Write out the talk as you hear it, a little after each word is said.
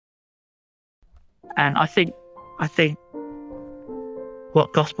And I think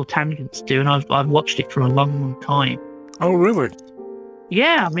what Gospel Tangents do, and I've watched it for a long time. Oh, really?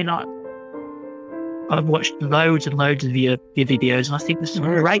 Yeah, I mean, I've watched loads and loads of your videos, and I think there's some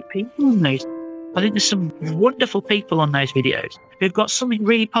great people on those. I think there's some wonderful people on those videos who've got something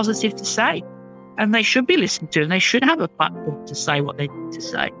really positive to say, and they should be listened to, and they should have a platform to say what they need to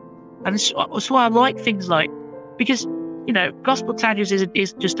say. And that's why I like things like, because, you know, Gospel Tangents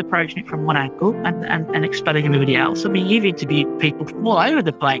is just approaching it from one angle and explaining everybody else. I mean, you've interviewed people from all over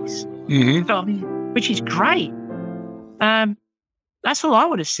the place, so, I mean, which is great. That's all I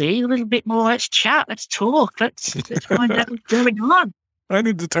want to see. A little bit more. Let's chat. Let's talk. Let's find out what's going on. I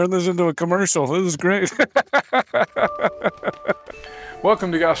need to turn this into a commercial. This is great.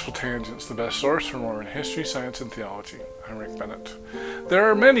 Welcome to Gospel Tangents, the best source for Mormon history, science, and theology. I'm Rick Bennett. There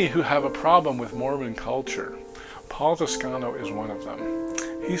are many who have a problem with Mormon culture. Paul Toscano is one of them.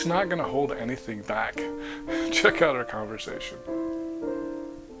 He's not going to hold anything back. Check out our conversation.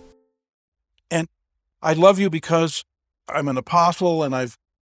 And I love you because I'm an apostle, and I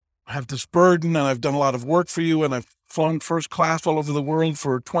have this burden, and I've done a lot of work for you, and I've flown first class all over the world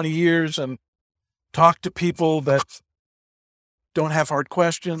for 20 years and talked to people that don't have hard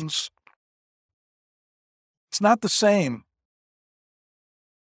questions. It's not the same.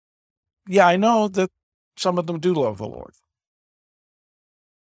 Yeah, I know that some of them do love the Lord,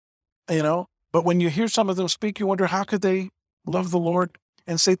 you know, but when you hear some of them speak, you wonder, how could they love the Lord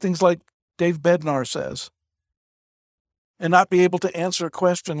and say things like Dave Bednar says, and not be able to answer a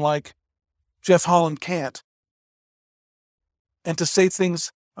question like Jeff Holland can't, and to say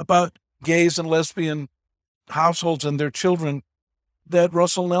things about gays and lesbian households and their children that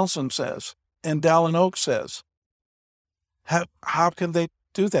Russell Nelson says and Dallin Oak says. How can they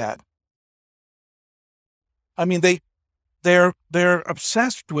do that? I mean, they're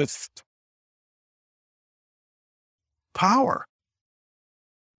obsessed with power.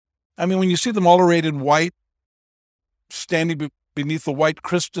 I mean, when you see them all arrayed in white, standing beneath the white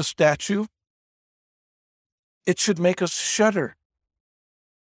Christus statue, it should make us shudder.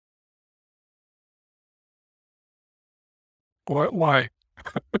 Why?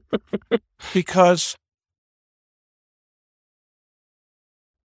 Because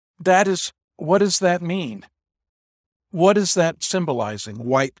what does that mean? What is that symbolizing?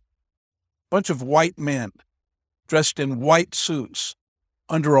 Bunch of white men dressed in white suits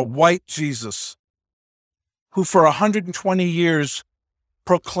under a white Jesus, who for 120 years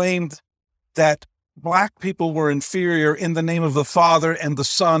proclaimed that black people were inferior in the name of the Father and the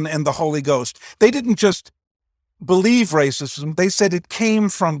Son and the Holy Ghost. They didn't just believe racism, they said it came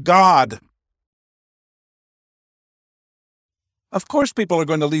from God. Of course people are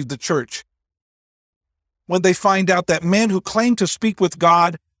going to leave the church when they find out that men who claim to speak with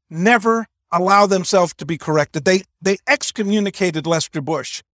God never allow themselves to be corrected. They excommunicated Lester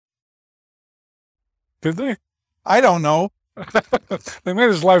Bush. Did they? I don't know. They made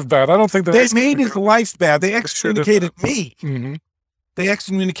his life bad. I don't think they made his life bad. They excommunicated me. Mm-hmm. They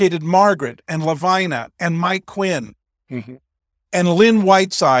excommunicated Margaret and Lavina and Mike Quinn and Lynn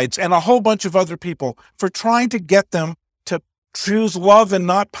Whitesides and a whole bunch of other people for trying to get them to choose love and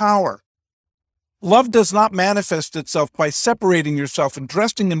not power. Love does not manifest itself by separating yourself and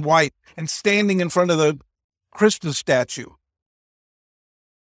dressing in white and standing in front of the Christus statue.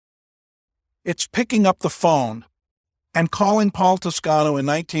 It's picking up the phone and calling Paul Toscano in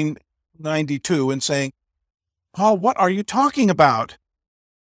 1992 and saying, Paul, what are you talking about?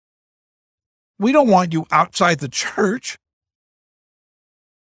 We don't want you outside the church.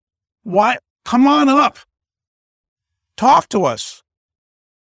 Why? Come on up. Talk to us.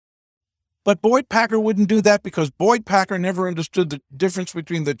 But Boyd Packer wouldn't do that because Boyd Packer never understood the difference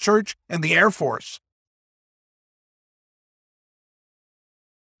between the church and the Air Force.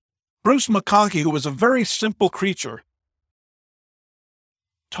 Bruce McConkie, who was a very simple creature,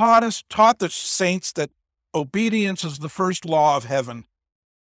 taught the saints that obedience is the first law of heaven.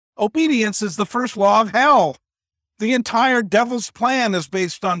 Obedience is the first law of hell. The entire devil's plan is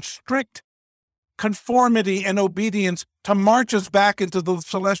based on strict conformity and obedience to march us back into the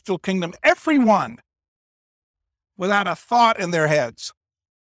celestial kingdom. Everyone, without a thought in their heads.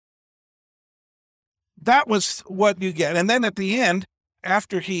 That was what you get. And then at the end,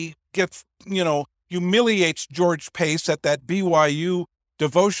 after he gets, humiliates George Pace at that BYU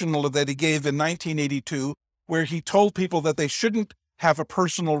devotional that he gave in 1982, where he told people that they shouldn't have a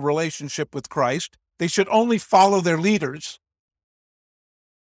personal relationship with Christ. They should only follow their leaders.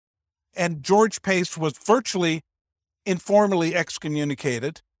 And George Pace was virtually informally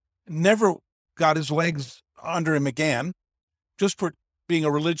excommunicated, never got his legs under him again, just for being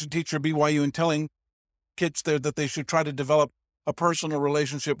a religion teacher at BYU and telling kids there that they should try to develop a personal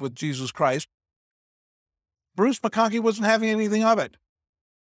relationship with Jesus Christ. Bruce McConkie wasn't having anything of it.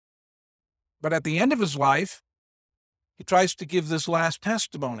 But at the end of his life, he tries to give this last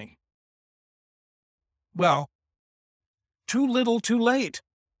testimony. Well, too little, too late.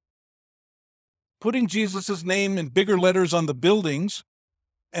 Putting Jesus' name in bigger letters on the buildings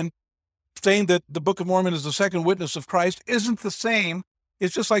and saying that the Book of Mormon is the second witness of Christ isn't the same.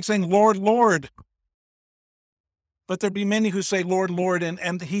 It's just like saying, Lord, Lord. But there'd be many who say, Lord, Lord,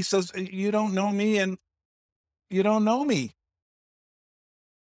 and he says, you don't know me, and you don't know me.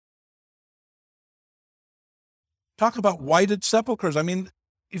 Talk about whited sepulchres. I mean,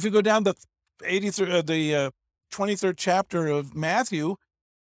 if you go down the 23rd chapter of Matthew,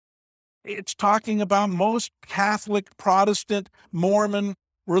 it's talking about most Catholic, Protestant, Mormon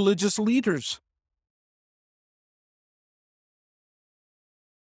religious leaders.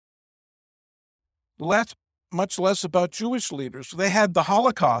 Much less about Jewish leaders. They had the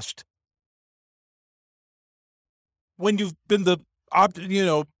Holocaust. When you've been the,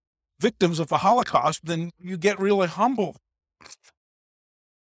 victims of the Holocaust, then you get really humble.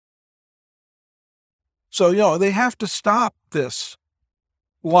 So, they have to stop this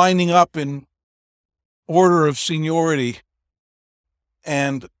lining up in order of seniority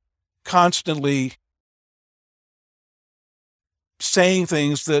and constantly saying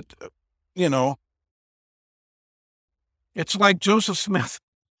things that, it's like Joseph Smith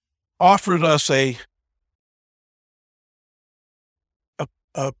offered us a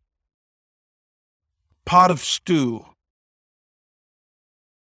pot of stew.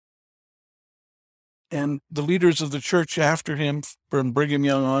 And the leaders of the church after him, from Brigham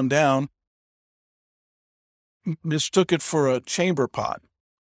Young on down, mistook it for a chamber pot.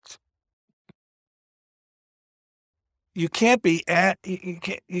 You can't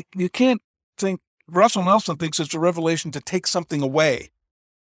you can't think, Russell Nelson thinks it's a revelation to take something away.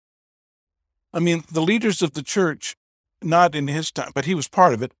 I mean, the leaders of the church, not in his time, but he was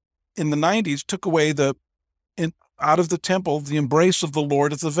part of it, in the 90s took away out of the temple, the embrace of the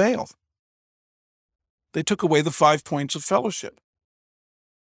Lord of the veil. They took away the 5 points of fellowship.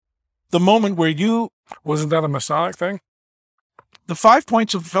 The moment where Wasn't that a Masonic thing? The 5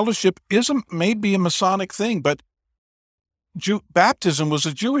 points of fellowship may be a Masonic thing, but baptism was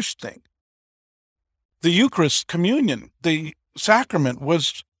a Jewish thing. The Eucharist, communion, the sacrament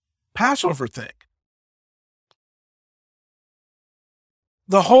was Passover thing.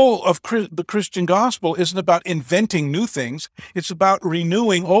 The whole of the Christian gospel isn't about inventing new things. It's about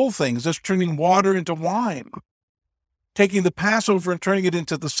renewing old things. It's turning water into wine, taking the Passover and turning it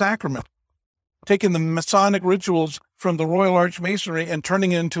into the sacrament, taking the Masonic rituals from the Royal Archmasonry and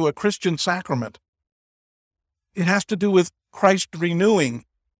turning it into a Christian sacrament. It has to do with Christ renewing.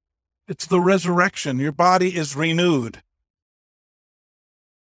 It's the resurrection. Your body is renewed.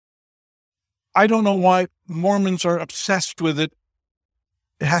 I don't know why Mormons are obsessed with it.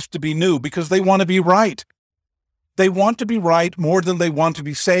 It has to be new because they want to be right. They want to be right more than they want to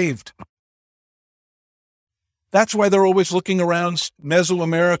be saved. That's why they're always looking around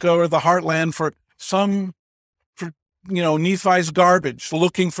Mesoamerica or the heartland for Nephi's garbage,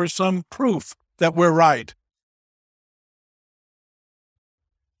 looking for some proof that we're right.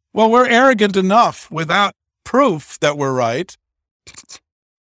 Well, we're arrogant enough without proof that we're right.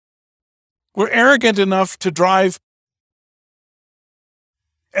 We're arrogant enough to drive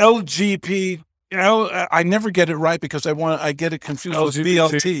I never get it right because I get it confused with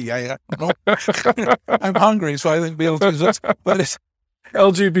BLT. I'm hungry, so I think BLT is it. But it's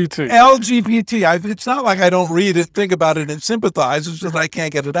LGBT. LGBT. It's not like I don't read it, think about it, and sympathize. It's just I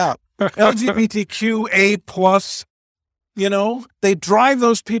can't get it out. LGBTQA+, they drive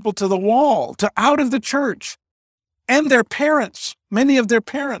those people to the wall, out of the church, and their parents, many of their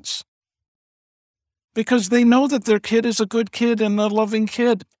parents, because they know that their kid is a good kid and a loving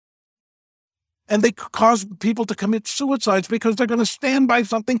kid. And they cause people to commit suicides because they're going to stand by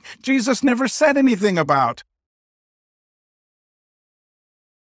something Jesus never said anything about.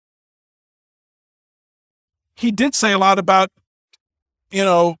 He did say a lot about,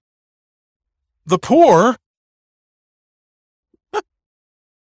 the poor.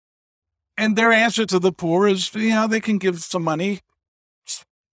 And their answer to the poor is, they can give some money.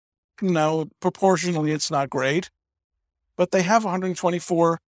 Proportionally, it's not great. But they have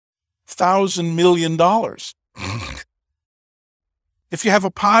 $124,000 million. If you have a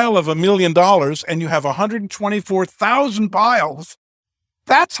pile of $1 million and you have 124,000 piles,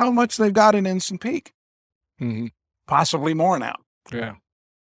 that's how much they've got in Ensign Peak. Mm-hmm. Possibly more now. Yeah.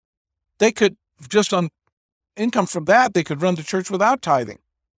 They could, just on income from that, they could run the church without tithing.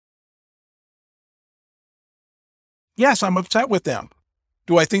 Yes, I'm upset with them.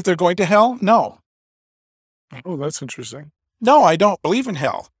 Do I think they're going to hell? No. Oh, that's interesting. No, I don't believe in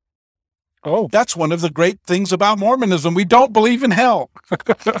hell. Oh. That's one of the great things about Mormonism. We don't believe in hell.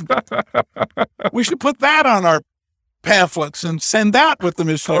 We should put that on our pamphlets and send that with the I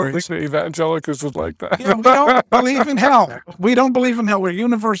don't missionaries. think the evangelicals would like that. Yeah, we don't believe in hell. We don't believe in hell. We're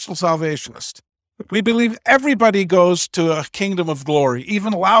universal salvationists. We believe everybody goes to a kingdom of glory,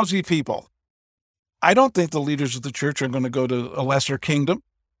 even lousy people. I don't think the leaders of the church are going to go to a lesser kingdom.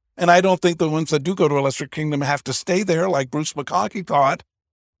 And I don't think the ones that do go to a lesser kingdom have to stay there like Bruce McConkie thought.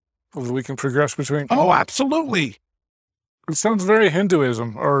 Well, we can progress between. Oh, absolutely. It sounds very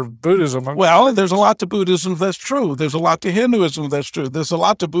Hinduism or Buddhism. Well, there's a lot to Buddhism that's true. There's a lot to Hinduism that's true. There's a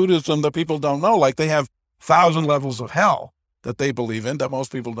lot to Buddhism that people don't know. Like they have 1,000 levels of hell that they believe in that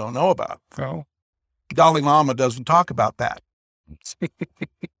most people don't know about. Oh. Dalai Lama doesn't talk about that.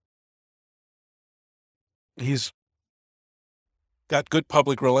 He's got good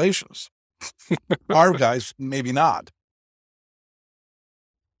public relations. Our guys, maybe not.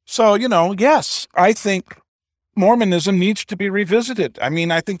 So, yes, I think Mormonism needs to be revisited. I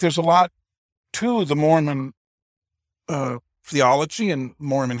mean, I think there's a lot to the Mormon theology and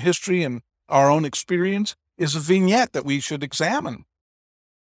Mormon history, and our own experience is a vignette that we should examine.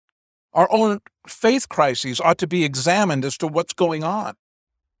 Our own faith crises ought to be examined as to what's going on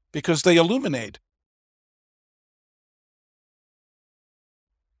because they illuminate.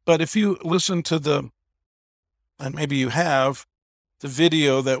 But if you listen to and maybe you have, the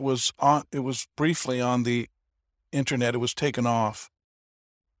video that was it was briefly on the internet, it was taken off,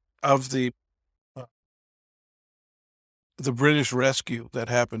 of the British rescue that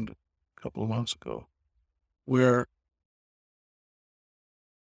happened a couple of months ago, where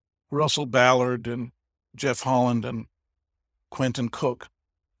Russell Ballard and Jeff Holland and Quentin Cook,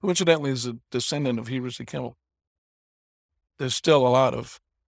 who incidentally is a descendant of Heber C. Kimmel. There's still a lot of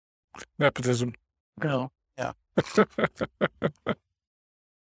nepotism. No, yeah.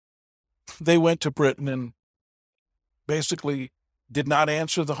 They went to Britain and basically did not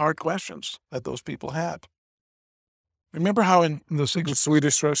answer the hard questions that those people had. Remember how in the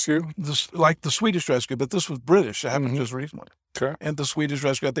Swedish rescue? Like the Swedish rescue, but this was British. It happened just recently. Okay. And the Swedish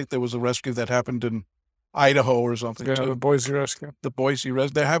rescue, I think there was a rescue that happened in Idaho or something. Yeah, too. the Boise rescue. The Boise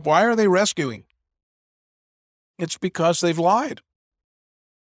rescue. Why are they rescuing? It's because they've lied.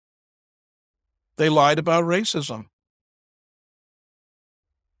 They lied about racism.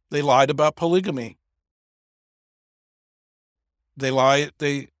 They lied about polygamy. And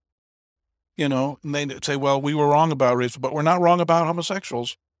they say, well, we were wrong about racism, but we're not wrong about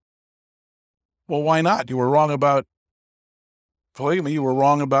homosexuals. Well, why not? You were wrong about polygamy. You were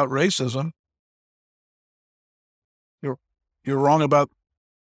wrong about racism. You're wrong about,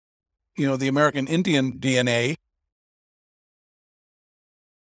 the American Indian DNA.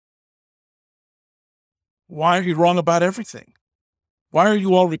 Why are you wrong about everything? Why are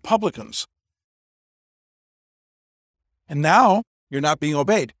you all Republicans? And now you're not being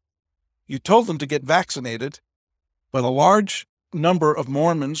obeyed. You told them to get vaccinated, but a large number of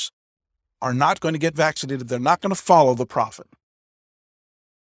Mormons are not going to get vaccinated. They're not going to follow the prophet.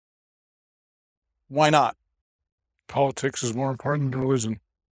 Why not? Politics is more important than religion.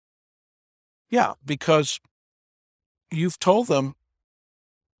 Yeah, because you've told them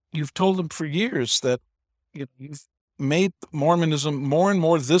for years that you've made Mormonism more and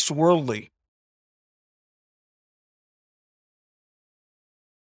more this worldly.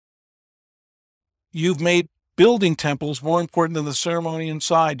 You've made building temples more important than the ceremony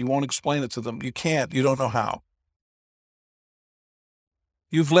inside. You won't explain it to them. You can't. You don't know how.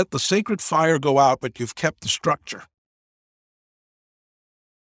 You've let the sacred fire go out, but you've kept the structure.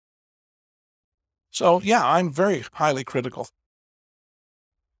 So, yeah, I'm very highly critical.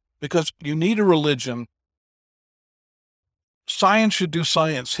 Because you need a religion. Science should do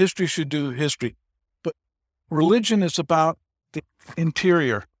science. History should do history. But religion is about the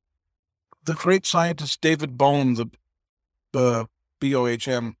interior. The great scientist David Bohm, the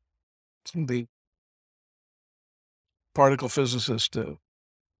BOHM, the particle physicist,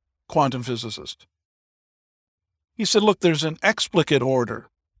 quantum physicist, he said, look, there's an explicate order,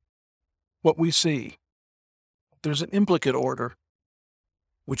 what we see. There's an implicate order,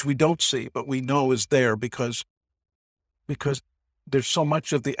 which we don't see, but we know is there because there's so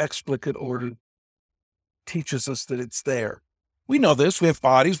much of the explicate order teaches us that it's there. We know this. We have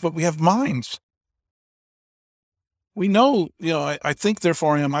bodies, but we have minds. We know, I think,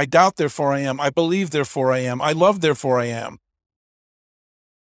 therefore I am. I doubt, therefore I am. I believe, therefore I am. I love, therefore I am.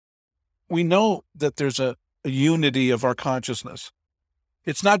 We know that there's a a unity of our consciousness.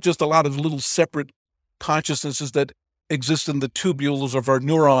 It's not just a lot of little separate consciousnesses that exist in the tubules of our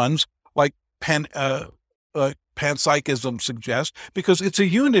neurons, like panpsychism suggests, because it's a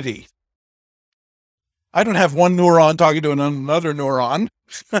unity. I don't have one neuron talking to another neuron,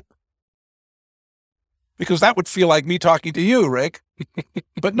 because that would feel like me talking to you, Rick.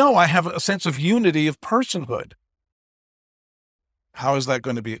 But no, I have a sense of unity of personhood. How is that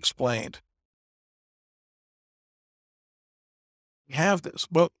going to be explained? We have this.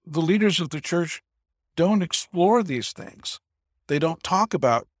 Well, the leaders of the church don't explore these things. They don't talk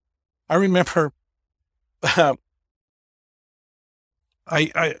about. I remember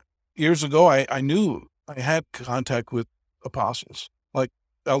years ago, I knew I had contact with apostles like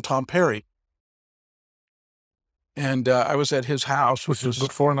L. Tom Perry. And I was at his house, which was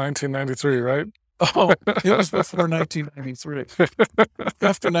before 1993, right? Oh, it was before 1993.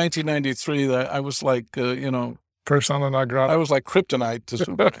 After 1993, I was like, persona non grata. I was like kryptonite to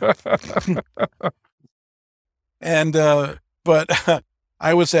Superman. And, but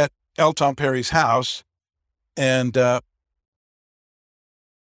I was at L. Tom Perry's house and there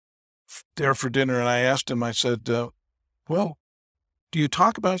for dinner. And I asked him, I said, well, do you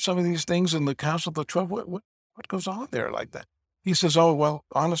talk about some of these things in the Council of the 12? What goes on there like that? He says, oh, well,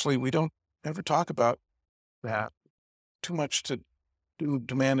 honestly, we don't ever talk about that. Too much to do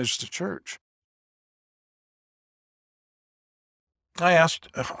to manage the church. I asked,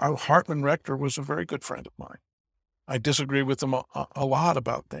 Hartman Rector was a very good friend of mine. I disagreed with him a lot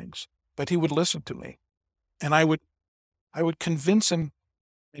about things, but he would listen to me. And I would convince him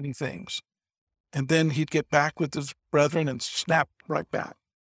many things. And then he'd get back with his brethren and snap right back.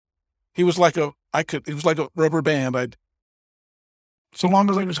 He was like a rubber band. So long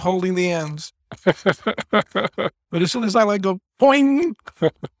as I was holding the ends. But as soon as I let go, boing,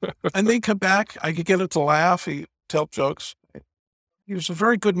 and they come back, I could get it to laugh. He'd tell jokes. He was a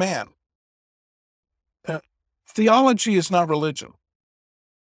very good man. Theology is not religion.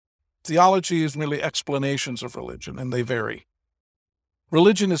 Theology is merely explanations of religion, and they vary.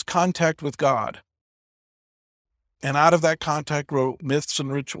 Religion is contact with God. And out of that contact grow myths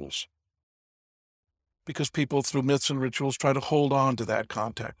and rituals. Because people, through myths and rituals, try to hold on to that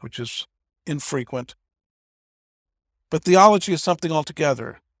contact, which is infrequent. But theology is something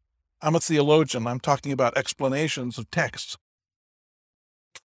altogether. I'm a theologian. I'm talking about explanations of texts.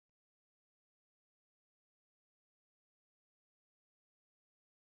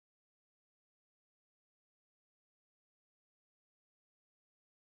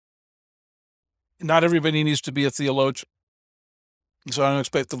 Not everybody needs to be a theologian. So I don't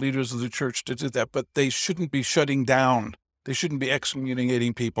expect the leaders of the church to do that, but they shouldn't be shutting down. They shouldn't be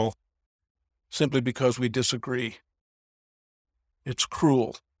excommunicating people simply because we disagree. It's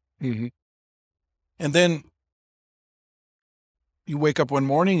cruel. Mm-hmm. And then you wake up one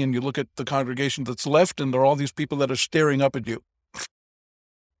morning and you look at the congregation that's left, and there are all these people that are staring up at you.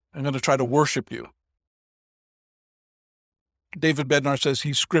 I'm going to try to worship you. David Bednar says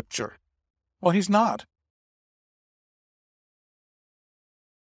he's scripture. Well, he's not.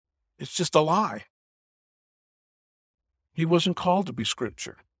 It's just a lie. He wasn't called to be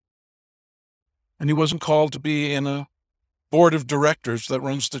scripture. And he wasn't called to be in a board of directors that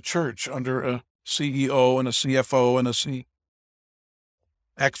runs the church under a CEO and a CFO and a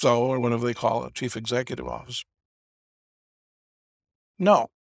CXO, or whatever they call it, chief executive officer. No.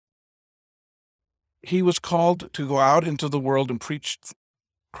 He was called to go out into the world and preach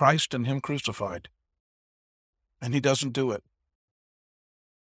Christ and him crucified. And he doesn't do it.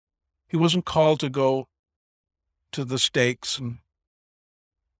 He wasn't called to go to the stakes, and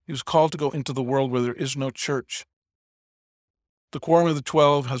he was called to go into the world where there is no church. The Quorum of the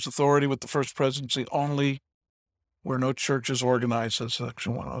 12 has authority with the First Presidency only where no church is organized, says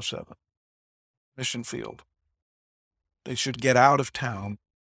Section 107. Mission field. They should get out of town.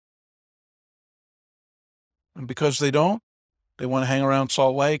 And because they don't, they want to hang around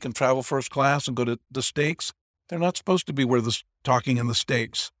Salt Lake and travel first class and go to the stakes. They're not supposed to be where the talking in the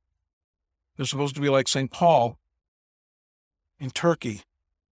stakes. They're supposed to be like St. Paul in Turkey,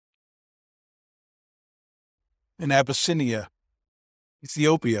 in Abyssinia,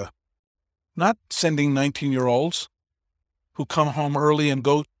 Ethiopia, not sending 19-year-olds who come home early and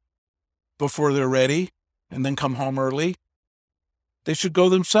go before they're ready and then come home early. They should go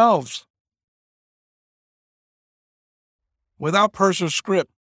themselves. Without purse or scrip.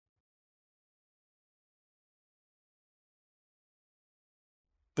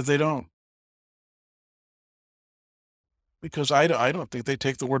 But they don't. Because I don't think they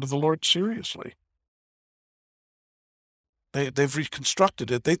take the word of the Lord seriously. They've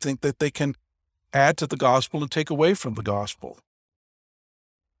reconstructed it. They think that they can add to the gospel and take away from the gospel.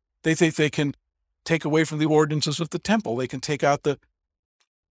 They think they can take away from the ordinances of the temple. They can take out the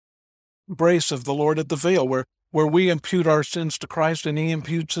embrace of the Lord at the veil, where we impute our sins to Christ and he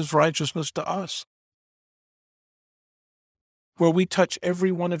imputes his righteousness to us. Where we touch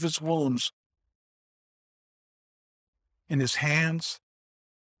every one of his wounds in his hands,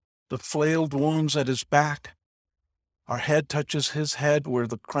 the flailed wounds at his back. Our head touches his head where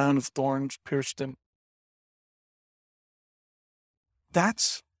the crown of thorns pierced him. They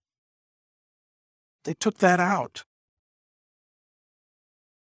took that out.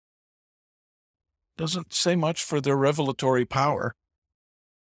 Doesn't say much for their revelatory power.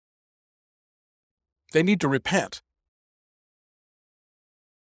 They need to repent.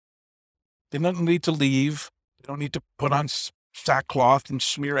 They don't need to leave. They don't need to put on sackcloth and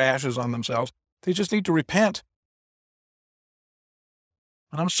smear ashes on themselves. They just need to repent.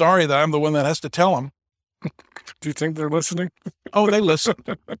 And I'm sorry that I'm the one that has to tell them. Do you think they're listening? Oh, they listen.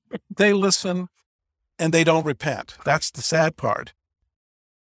 They listen, and they don't repent. That's the sad part.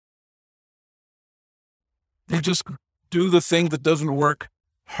 They just do the thing that doesn't work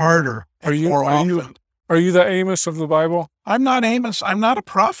harder and more often. Are you the Amos of the Bible? I'm not Amos. I'm not a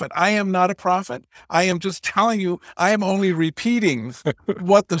prophet. I am not a prophet. I am just telling you, I am only repeating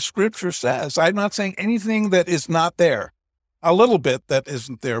what the scripture says. I'm not saying anything that is not there. A little bit that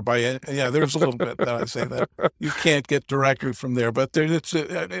isn't there there's a little bit that I say that you can't get directly from there. But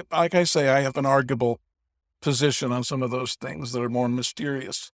like I say, I have an arguable position on some of those things that are more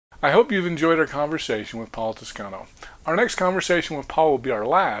mysterious. I hope you've enjoyed our conversation with Paul Toscano. Our next conversation with Paul will be our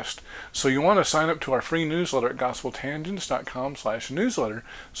last, so you want to sign up to our free newsletter at gospeltangents.com/newsletter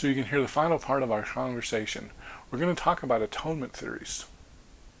so you can hear the final part of our conversation. We're going to talk about atonement theories.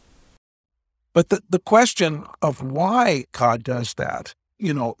 But the question of why God does that,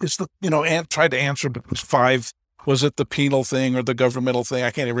 is and tried to answer five. Was it the penal thing or the governmental thing? I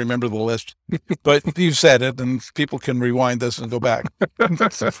can't even remember the list. But you said it, and people can rewind this and go back.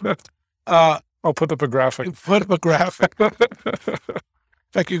 I'll put up a graphic. Put up a graphic. In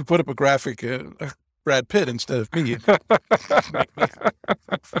fact, you can put up a graphic, Brad Pitt instead of me.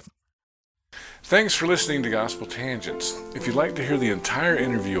 Thanks for listening to Gospel Tangents. If you'd like to hear the entire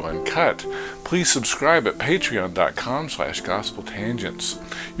interview uncut, please subscribe at patreon.com/gospeltangents.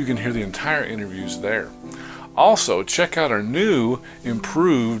 You can hear the entire interviews there. Also, check out our new,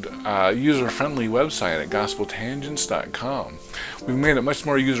 improved, user-friendly website at gospeltangents.com. We've made it much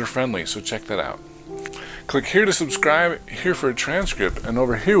more user-friendly, so check that out. Click here to subscribe, here for a transcript, and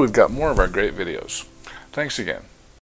over here we've got more of our great videos. Thanks again.